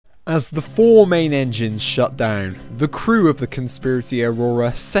As the 4 main engines shut down, the crew of the Conspirety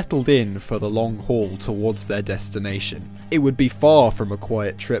Aurora settled in for the long haul towards their destination. It would be far from a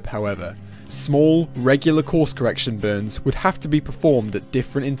quiet trip, however. Small, regular course correction burns would have to be performed at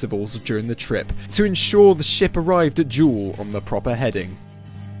different intervals during the trip to ensure the ship arrived at Jool on the proper heading.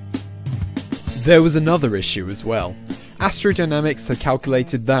 There was another issue as well. Astrodynamics had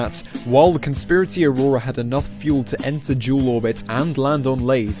calculated that, while the Conspirety Aurora had enough fuel to enter Jool orbit and land on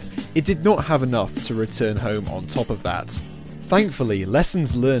Lathe, it did not have enough to return home on top of that. Thankfully,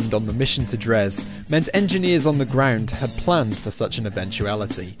 lessons learned on the mission to Dres meant engineers on the ground had planned for such an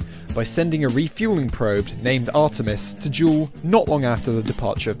eventuality, by sending a refuelling probe named Artemis to Jool not long after the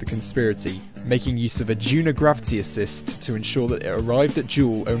departure of the Conspiracy, making use of a Duna gravity assist to ensure that it arrived at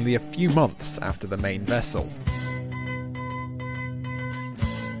Jool only a few months after the main vessel.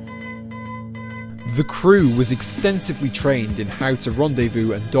 The crew was extensively trained in how to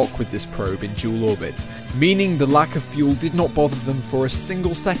rendezvous and dock with this probe in Jool orbit, meaning the lack of fuel did not bother them for a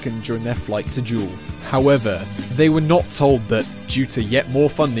single second during their flight to Jool. However, they were not told that, due to yet more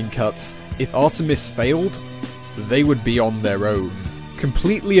funding cuts, if Artemis failed, they would be on their own.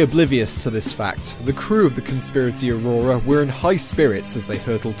 Completely oblivious to this fact, the crew of the Conspirety Aurora were in high spirits as they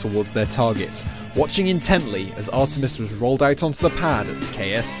hurtled towards their target, watching intently as Artemis was rolled out onto the pad at the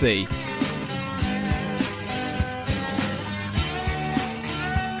KSC.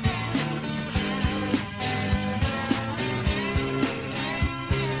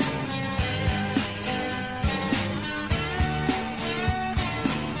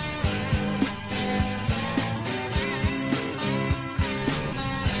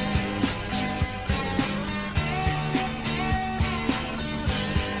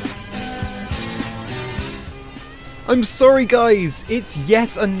 I'm sorry guys, it's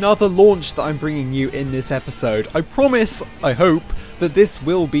yet another launch that I'm bringing you in this episode. I promise, I hope, that this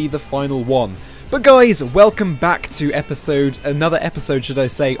will be the final one. But guys, welcome back to another episode should I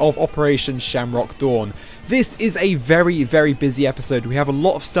say, of Operation Shamrock Dawn. This is a very, very busy episode. We have a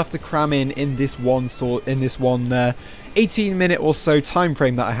lot of stuff to cram in this one 18-minute or so time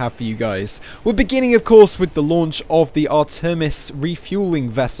frame that I have for you guys. We're beginning, of course, with the launch of the Artemis refueling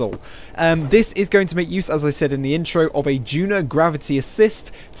vessel. This is going to make use, as I said in the intro, of a Duna gravity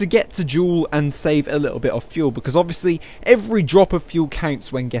assist to get to Jool and save a little bit of fuel, because obviously every drop of fuel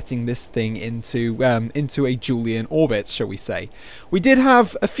counts when getting this thing into a Joolian orbit, shall we say. We did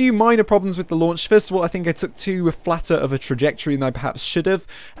have a few minor problems with the launch. First of all, I think I took too flatter of a trajectory than I perhaps should have.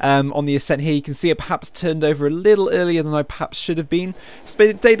 On the ascent here, you can see it perhaps turned over a little earlier than I perhaps should have been.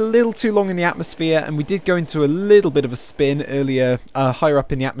 It stayed a little too long in the atmosphere, and we did go into a little bit of a spin earlier, higher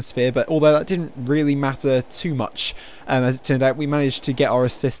up in the atmosphere, but although that didn't really matter too much, as it turned out, we managed to get our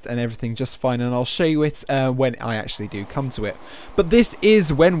assist and everything just fine, and I'll show you it when I actually do come to it. But this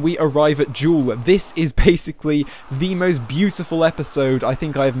is when we arrive at Jool. This is basically the most beautiful episode I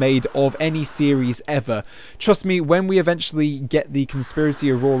think I've made of any series ever. Trust me, when we eventually get the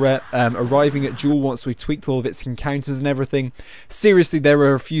Conspirety Aurora arriving at Jool, once we've tweaked all of its encounters and everything, seriously, there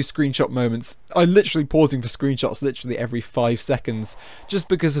are a few screenshot moments. I'm literally pausing for screenshots literally every 5 seconds just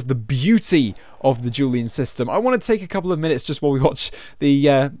because of the beauty of the Joolian system. I want to take a couple of minutes just while we watch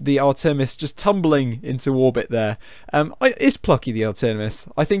the Artemis just tumbling into orbit there. It's plucky, the Artemis.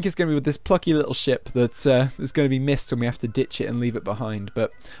 I think it's going to be with this plucky little ship that is going to be missed when we have to ditch it and leave it behind,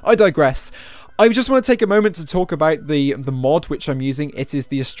 but I digress. I just want to take a moment to talk about the mod which I'm using. It is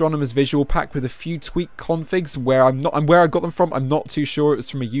the Astronomer's Visual Pack with a few tweak configs where where I got them from. I'm not too sure. It was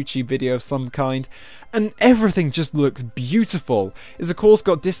from a YouTube video of some kind, and everything just looks beautiful. It's of course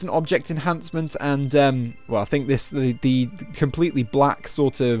got distant object enhancement and well, I think the completely black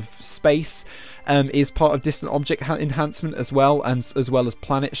sort of space is part of distant object enhancement as well, and as well as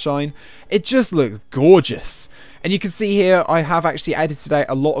planet shine. It just looks gorgeous. And you can see here I have actually edited out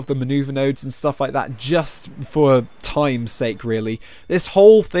a lot of the maneuver nodes and stuff like that just for time's sake, really. This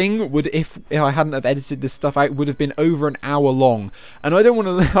whole thing would, if I hadn't have edited this stuff out, would have been over an hour long. And I don't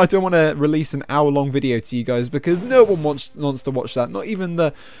want to release an hour-long video to you guys because no one wants to watch that. Not even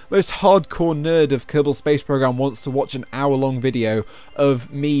the most hardcore nerd of Kerbal Space Program wants to watch an hour-long video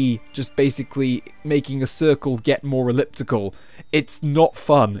of me just basically making a circle get more elliptical. It's not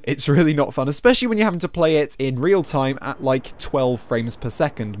fun. It's really not fun, especially when you're having to play it in real time at like 12 frames per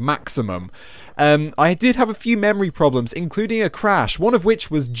second maximum. I did have a few memory problems, including a crash, one of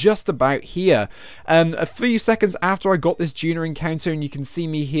which was just about here. A few seconds after I got this Duna encounter, and you can see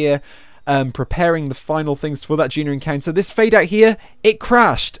me here preparing the final things for that Duna encounter, this fade out here, it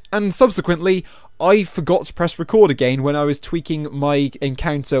crashed, and subsequently I forgot to press record again when I was tweaking my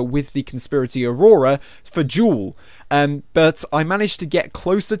encounter with the Conspirety Aurora for Jool. But I managed to get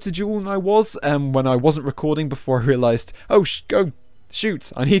closer to Jool than I was when I wasn't recording before I realised, oh,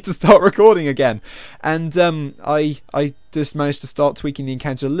 shoot, I need to start recording again. And I just managed to start tweaking the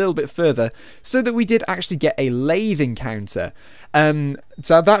encounter a little bit further so that we did actually get a lathe encounter.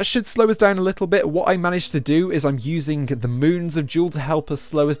 So that should slow us down a little bit. What I managed to do is I'm using the moons of Jool to help us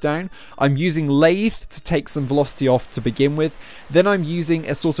slow us down. I'm using lathe to take some velocity off to begin with. Then I'm using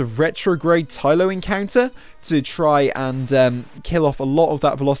a sort of retrograde Tylo encounter to try and kill off a lot of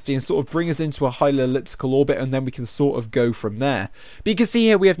that velocity and sort of bring us into a highly elliptical orbit, and then we can sort of go from there. But you can see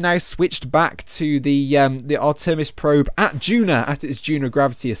here we have now switched back to the Artemis probe at Duna, at its Duna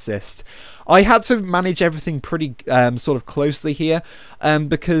gravity assist. I had to manage everything pretty sort of closely here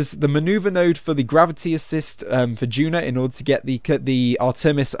because the maneuver node for the gravity assist for Duna in order to get the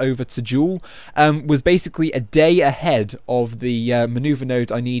Artemis over to Jool was basically a day ahead of the maneuver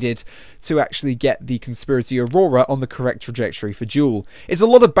node I needed to actually get the Conspirety Aurora on the correct trajectory for Jool. It's a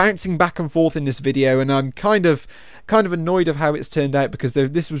lot of bouncing back and forth in this video, and I'm kind of annoyed of how it's turned out because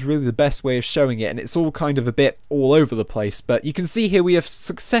this was really the best way of showing it, and it's all kind of a bit all over the place. But you can see here we have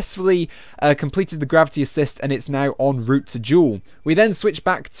successfully completed the gravity assist, and it's now en route to Jool. We then switch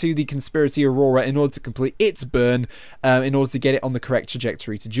back to the Conspirety Aurora in order to complete its burn in order to get it on the correct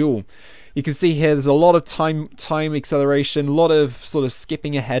trajectory to Jool. You can see here there's a lot of time acceleration, a lot of sort of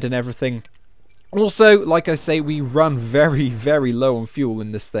skipping ahead and everything. Also, like I say, we run very, very low on fuel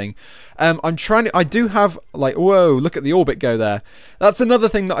in this thing. I do have, like, whoa, look at the orbit go there. That's another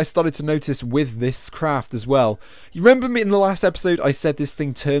thing that I started to notice with this craft as well. You remember me in the last episode, I said this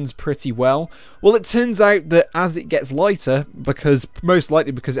thing turns pretty well? Well, it turns out that as it gets lighter, most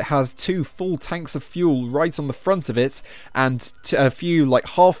likely because it has 2 full tanks of fuel right on the front of it, and a few, like,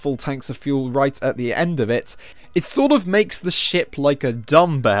 half-full tanks of fuel right at the end of it, it sort of makes the ship like a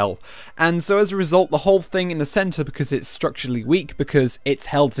dumbbell, and so as a result the whole thing in the centre, because it's structurally weak, because it's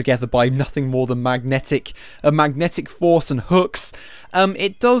held together by nothing more than magnetic force and hooks,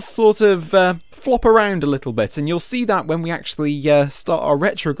 it does sort of flop around a little bit, and you'll see that when we actually start our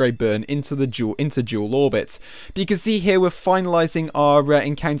retrograde burn into Jool orbit. But you can see here we're finalising our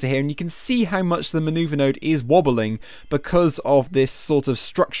encounter here, and you can see how much the manoeuvre node is wobbling because of this sort of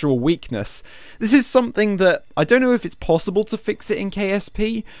structural weakness. This is something that I don't know if it's possible to fix it in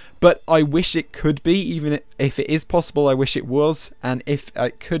KSP, but I wish it could be. Even if it is possible, I wish it was, and if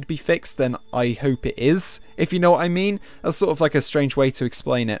it could be fixed, then I hope it is, if you know what I mean. That's sort of like a strange way to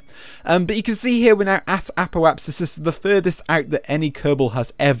explain it. But you can see here we're now at Apoapsis. This is the furthest out that any Kerbal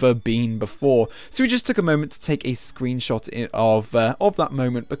has ever been before. So we just took a moment to take a screenshot of that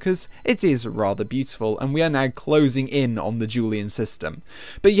moment because it is rather beautiful, and we are now closing in on the Joolian system.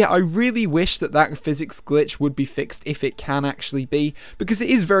 But yeah, I really wish that physics glitch would be fixed if it can actually be, because it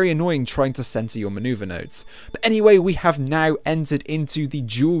is very annoying trying to center your maneuver nodes. But anyway, we have now entered into the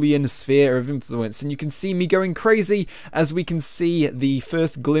Joolian sphere of influence, and you can see me going crazy as we can see the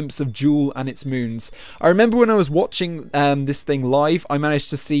first glimpse of Jool and its moons. I remember when I was watching this thing live, I managed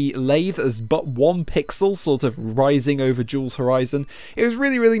to see Lathe as but 1 pixel sort of rising over Jool's horizon. It was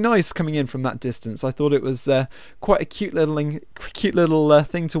really, really nice coming in from that distance. I thought it was quite a cute little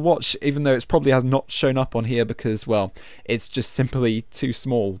thing to watch, even though it's probably has not shown up on here because, well, it's just simply too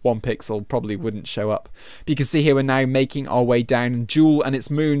small. 1 pixel probably wouldn't show up. But you can see here we're now making our way down Jool and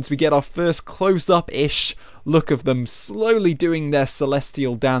its moons. We get our first close-up-ish look of them slowly doing their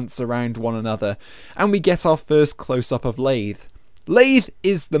celestial dance around one another, and we get our first close-up of Lathe. Lathe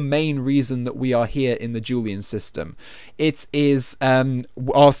is the main reason that we are here in the Joolian system. It is our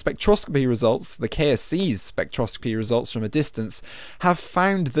spectroscopy results, the KSC's spectroscopy results from a distance, have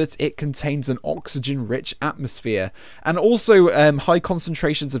found that it contains an oxygen-rich atmosphere, and also high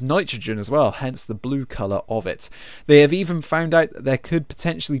concentrations of nitrogen as well, hence the blue colour of it. They have even found out that there could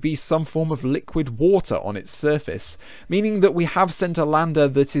potentially be some form of liquid water on its surface, meaning that we have sent a lander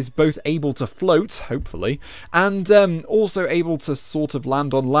that is both able to float, hopefully, and also able to sort of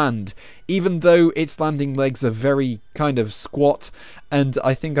land on land, even though its landing legs are very kind of squat, and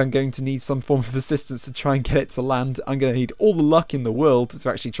I think I'm going to need some form of assistance to try and get it to land. I'm going to need all the luck in the world to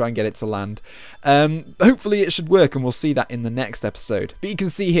actually try and get it to land. Hopefully it should work, and we'll see that in the next episode. But you can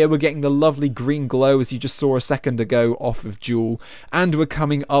see here we're getting the lovely green glow as you just saw a second ago off of Jool, and we're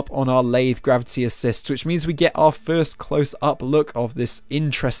coming up on our Lathe gravity assist, which means we get our first close-up look of this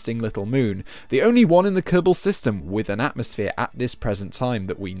interesting little moon. The only one in the Kerbal system with an atmosphere at this present time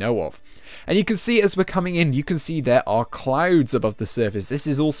that we know of. And you can see as we're coming in, you can see there are clouds above the surface. This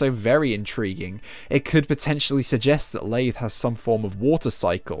is also very intriguing. It could potentially suggest that Laythe has some form of water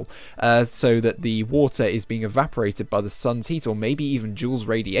cycle, so that the water is being evaporated by the sun's heat, or maybe even Jool's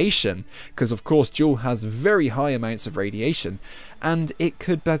radiation, because of course Jool has very high amounts of radiation. And it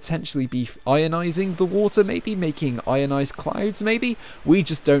could potentially be ionizing the water, maybe making ionized clouds, maybe. We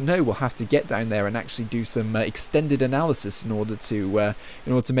just don't know. We'll have to get down there and actually do some extended analysis in order to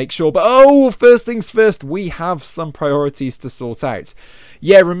make sure. But oh, first things first, we have some priorities to sort out.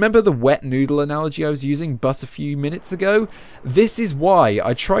 Yeah, remember the wet noodle analogy I was using but a few minutes ago? This is why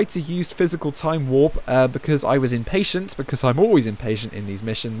I tried to use physical time warp because I was impatient, because I'm always impatient in these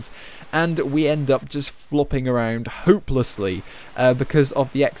missions, and we end up just flopping around hopelessly because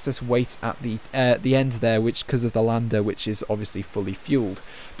of the excess weight at the end there, which because of the lander, which is obviously fully fueled.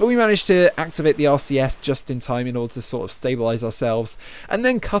 But we managed to activate the RCS just in time in order to sort of stabilize ourselves, and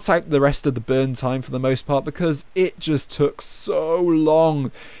then cut out the rest of the burn time for the most part because it just took so long.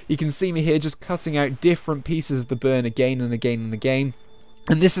 You can see me here just cutting out different pieces of the burn again and again and again.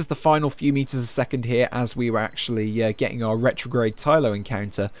 And this is the final few meters a second here as we were actually getting our retrograde Tylo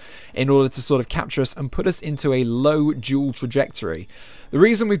encounter in order to sort of capture us and put us into a low Jool trajectory. The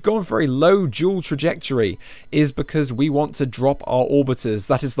reason we've gone for a low Jool trajectory is because we want to drop our orbiters.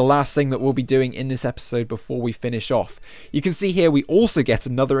 That is the last thing that we'll be doing in this episode before we finish off. You can see here we also get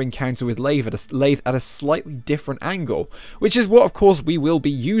another encounter with Laythe at a slightly different angle, which is what of course we will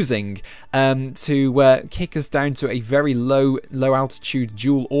be using to kick us down to a very low altitude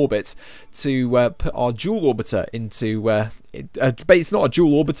Jool orbit to put our Jool orbiter into it's not a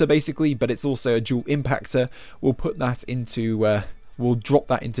Jool orbiter basically, but it's also a Jool impactor. We'll put that into we'll drop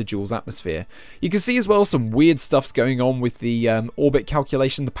that into Jool's atmosphere. You can see as well some weird stuff's going on with the orbit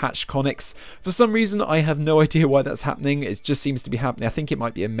calculation, the patch conics. For some reason, I have no idea why that's happening. It just seems to be happening. I think it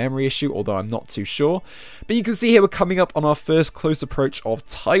might be a memory issue, although I'm not too sure. But you can see here we're coming up on our first close approach of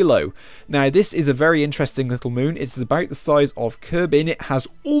Tylo. Now, this is a very interesting little moon. It's about the size of Kerbin. It has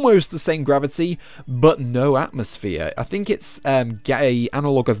almost the same gravity, but no atmosphere. I think it's an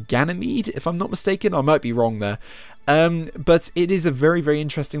analog of Ganymede, if I'm not mistaken. I might be wrong there. But it is a very, very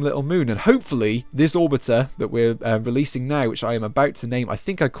interesting little moon, and hopefully this orbiter that we're releasing now, which I am about to name, I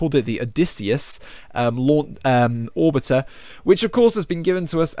think I called it the Odysseus orbiter, which of course has been given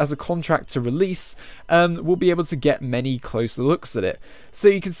to us as a contract to release, we'll be able to get many closer looks at it. So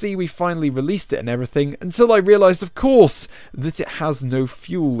you can see we finally released it and everything, until I realised, of course, that it has no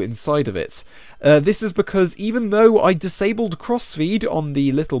fuel inside of it. This is because even though I disabled crossfeed on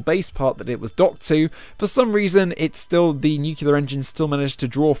the little base part that it was docked to, for some reason the nuclear engine still managed to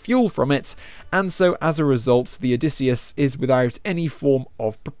draw fuel from it, and so as a result the Odysseus is without any form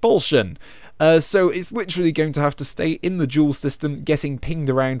of propulsion. So it's literally going to have to stay in the Jool system, getting pinged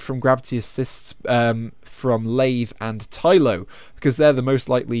around from gravity assists from Laythe and Tylo, because they're the most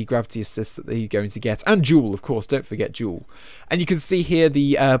likely gravity assists that he's going to get. And Jool, of course, don't forget Jool. And you can see here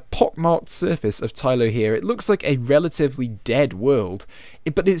the pockmarked surface of Tylo here. It looks like a relatively dead world,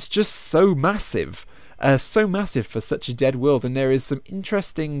 but it's just so massive. So massive for such a dead world, and there is some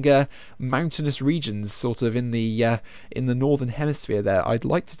interesting mountainous regions sort of in the northern hemisphere there I'd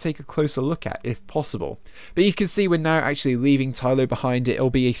like to take a closer look at if possible. But you can see we're now actually leaving Tylo behind. It'll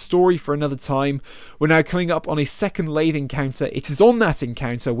be a story for another time. We're now coming up on a second Laythe encounter. It is on that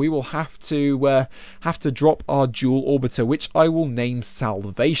encounter we will have to drop our Jool orbiter, which I will name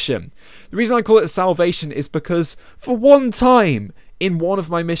Salvation. The reason I call it Salvation is because for one time in one of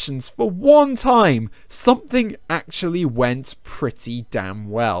my missions, for one time, something actually went pretty damn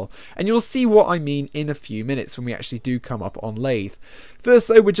well. And you'll see what I mean in a few minutes when we actually do come up on Laythe. First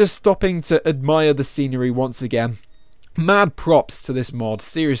though, we're just stopping to admire the scenery once again. Mad props to this mod,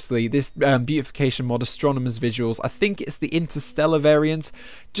 seriously. This beautification mod, Astronomer's Visuals, I think it's the Interstellar variant.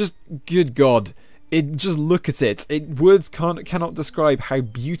 Just, good God. Just look at it. Words cannot describe how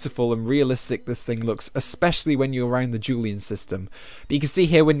beautiful and realistic this thing looks, especially when you're around the Joolian system. But you can see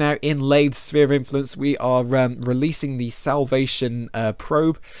here we're now in Laythe's sphere of influence. We are releasing the Salvation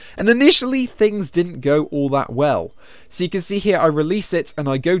probe, and initially things didn't go all that well. So you can see here I release it and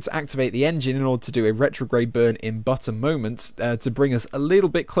I go to activate the engine in order to do a retrograde burn in but a moment to bring us a little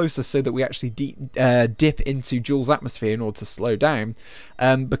bit closer so that we actually dip into Jool's atmosphere in order to slow down,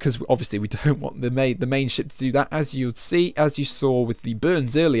 because obviously we don't want the main ship to do that. As you saw with the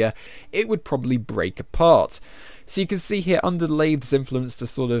burns earlier, it would probably break apart. So you can see here under Lathe's influence, to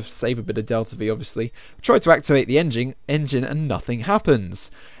sort of save a bit of delta V obviously, try to activate the engine and nothing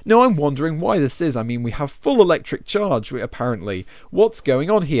happens. Now I'm wondering why this is. I mean, we have full electric charge apparently. What's going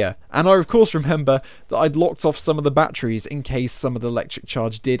on here? And I of course remember that I'd locked off some of the batteries in case some of the electric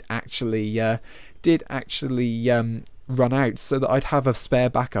charge did actually run out, so that I'd have a spare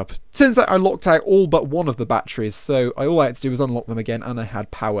backup. Turns out I locked out all but one of the batteries, so all I had to do was unlock them again, and I had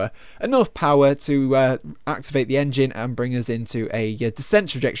power. Enough power to activate the engine and bring us into a descent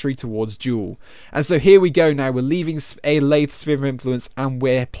trajectory towards Jool. And so here we go now, we're leaving a Lathe sphere of influence and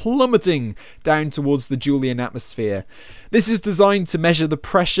we're plummeting down towards the Joolian atmosphere. This is designed to measure the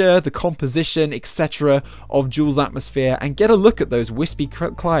pressure, the composition, etc. of Jool's atmosphere and get a look at those wispy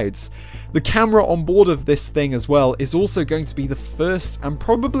clouds. The camera on board of this thing as well is also going to be the first and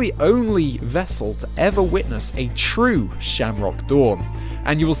probably only vessel to ever witness a true Shamrock dawn.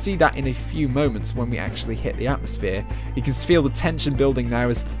 And you will see that in a few moments when we actually hit the atmosphere. You can feel the tension building now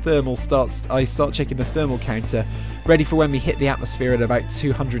as the thermal starts. I start checking the thermal counter, ready for when we hit the atmosphere at about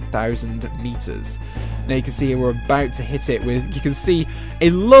 200,000 meters. Now you can see here we're about to hit it with, you can see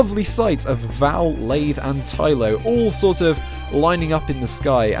a lovely sight of Val, Lathe and Tylo all sort of lining up in the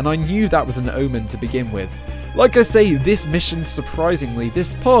sky, and I knew that was an omen to begin with. Like I say, this mission surprisingly,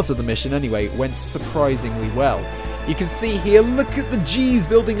 this part of the mission anyway, went surprisingly well. You can see here, look at the G's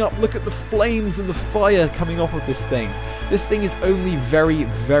building up, look at the flames and the fire coming off of this thing. This thing is only very,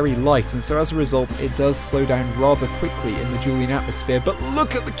 very light, and so as a result it does slow down rather quickly in the Joolian atmosphere, but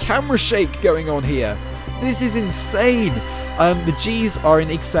look at the camera shake going on here. This is insane. The G's are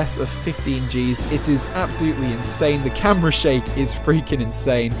in excess of 15 G's. It is absolutely insane. The camera shake is freaking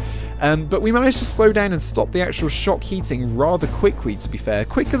insane. But we managed to slow down and stop the actual shock heating rather quickly, to be fair.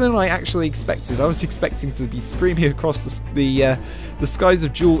 Quicker than I actually expected. I was expecting to be screaming across the skies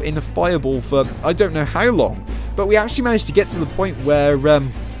of Jool in a fireball for I don't know how long. But we actually managed to get to the point where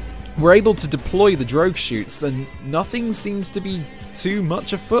we're able to deploy the drogue chutes and nothing seems to be too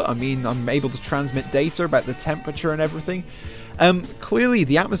much afoot. I mean, I'm able to transmit data about the temperature and everything. Clearly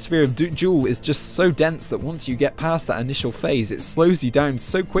the atmosphere of Jool is just so dense that once you get past that initial phase, it slows you down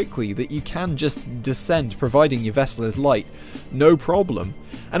so quickly that you can just descend, providing your vessel is light, no problem.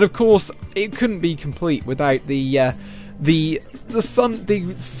 And of course, it couldn't be complete without the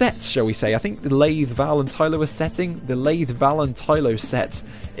set, shall we say. I think the Lathe, Val and Tylo are setting. The Lathe, Val and Tylo set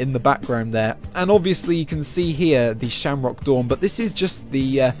in the background there. And obviously you can see here the Shamrock dawn, but this is just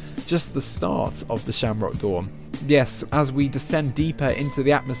the start of the Shamrock dawn. Yes, as we descend deeper into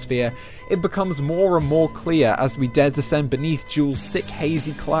the atmosphere, it becomes more and more clear as we descend beneath Jool's thick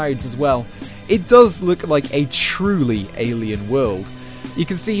hazy clouds as well. It does look like a truly alien world. You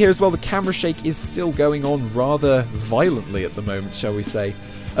can see here as well the camera shake is still going on rather violently at the moment, shall we say.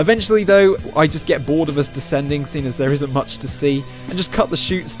 Eventually though, I just get bored of us descending, seeing as there isn't much to see, and just cut the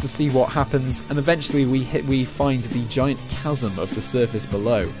chutes to see what happens, and eventually we find the giant chasm of the surface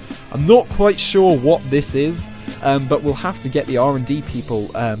below. I'm not quite sure what this is, but we'll have to get the R&D people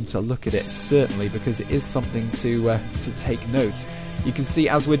to look at it, certainly, because it is something to take note. You can see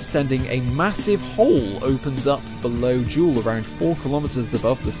as we're descending, a massive hole opens up below Jool, around 4 kilometers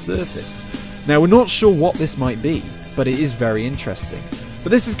above the surface. Now, we're not sure what this might be, but it is very interesting. But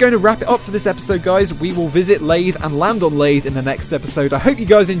this is going to wrap it up for this episode, guys. We will visit Lathe and land on Lathe in the next episode. I hope you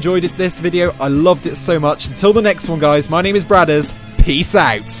guys enjoyed this video. I loved it so much. Until the next one, guys, my name is Bradders. Peace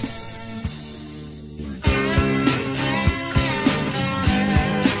out.